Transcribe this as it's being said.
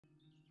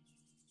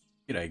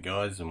G'day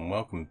guys and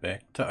welcome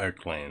back to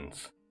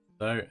Oaklands.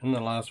 So in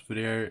the last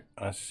video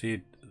I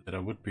said that I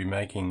would be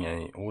making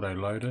a auto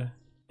loader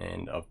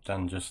and I've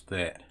done just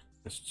that.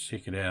 Let's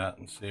check it out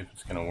and see if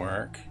it's going to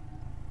work.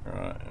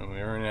 Alright, and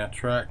we're in our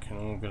truck and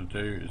all we're going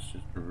to do is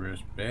just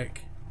reverse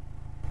back.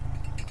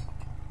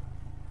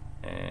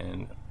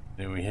 And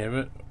there we have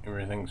it,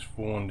 everything's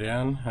fallen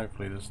down.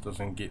 Hopefully this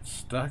doesn't get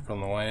stuck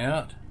on the way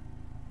out.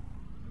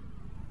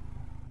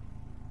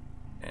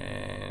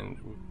 And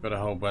we've got a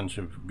whole bunch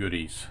of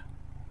goodies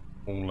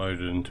all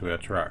loaded into our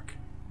truck.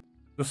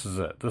 This is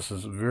it. This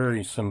is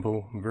very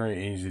simple,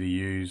 very easy to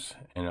use,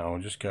 and I'll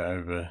just go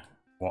over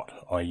what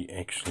I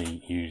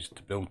actually used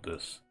to build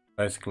this.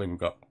 Basically we've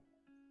got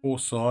four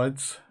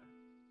sides,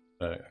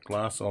 so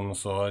glass on the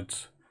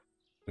sides.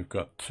 We've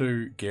got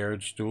two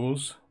garage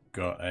doors,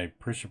 got a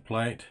pressure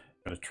plate,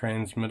 got a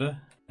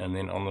transmitter, and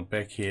then on the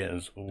back here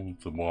is all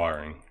the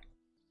wiring.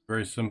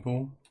 Very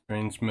simple.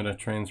 Transmitter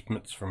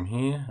transmits from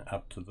here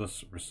up to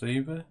this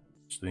receiver,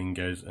 which then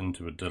goes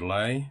into a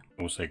delay,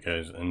 also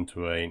goes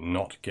into a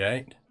NOT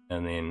gate,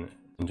 and then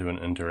into an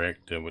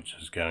interactor which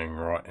is going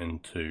right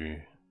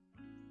into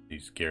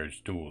these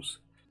garage doors.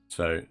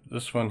 So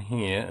this one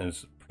here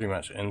is pretty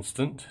much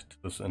instant to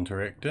this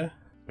interactor,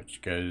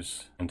 which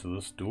goes into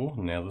this door.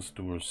 Now this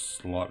door is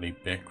slightly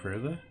back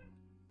further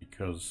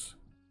because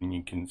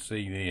you can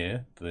see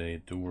there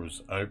the door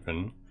is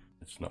open.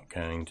 It's not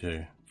going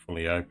to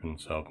fully open,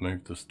 so I've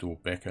moved this door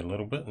back a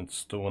little bit. It's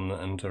still in the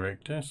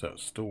interactor, so it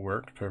still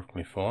worked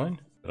perfectly fine.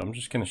 But I'm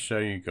just going to show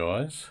you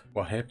guys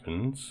what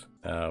happens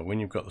when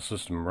you've got the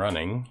system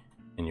running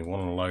and you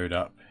want to load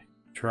up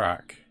your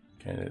truck.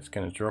 Okay, it's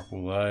going to drop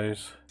all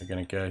those. They're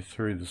going to go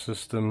through the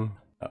system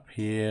up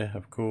here,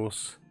 of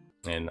course,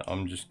 and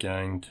I'm just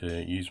going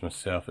to use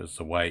myself as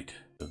the weight,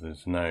 so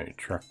there's no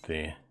truck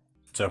there.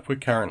 So if we're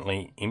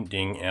currently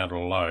emptying out a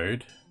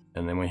load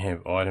and then we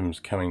have items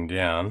coming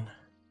down,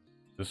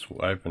 this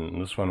will open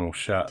and this one will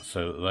shut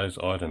so that those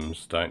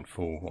items don't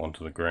fall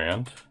onto the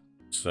ground.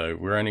 So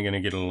we're only going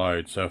to get a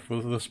load. So if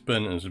this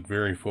bin is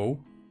very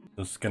full,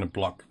 this is going to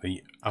block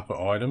the upper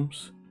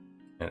items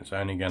and it's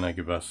only going to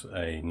give us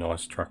a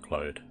nice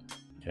truckload.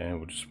 Okay,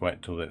 we'll just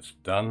wait till that's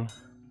done.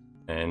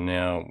 And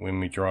now when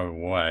we drive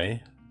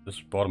away, this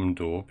bottom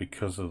door,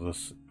 because of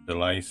this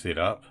delay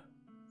setup,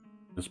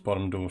 this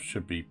bottom door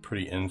should be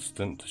pretty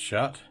instant to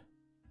shut,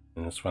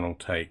 and this one will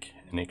take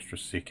an extra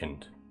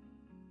second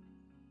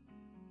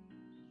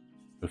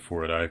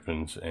before it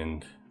opens,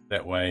 and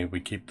that way we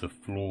keep the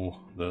floor,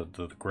 the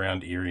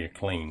ground area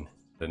clean,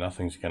 so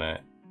nothing's going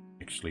to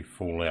actually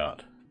fall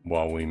out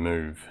while we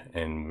move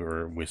and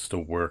we're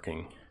still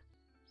working.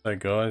 So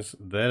guys,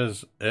 that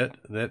is it.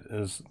 That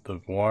is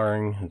the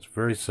wiring. It's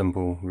very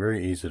simple,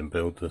 very easy to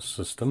build this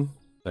system.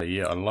 So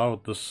yeah, I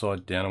lowered this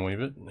side down a wee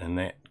bit and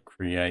that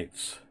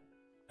creates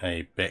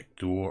a back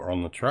door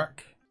on the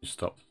truck to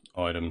stop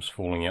items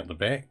falling out the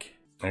back.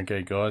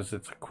 Okay guys,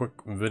 that's a quick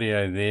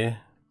video there.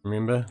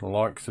 Remember,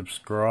 like,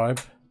 subscribe,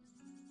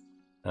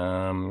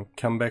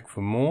 come back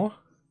for more,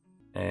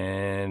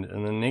 and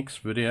in the next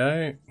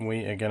video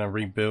we are going to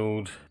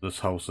rebuild this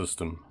whole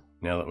system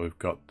now that we've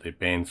got the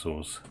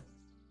bandsaws.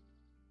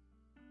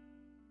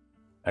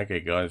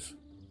 Okay guys,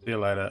 see you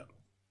later,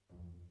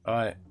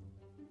 bye.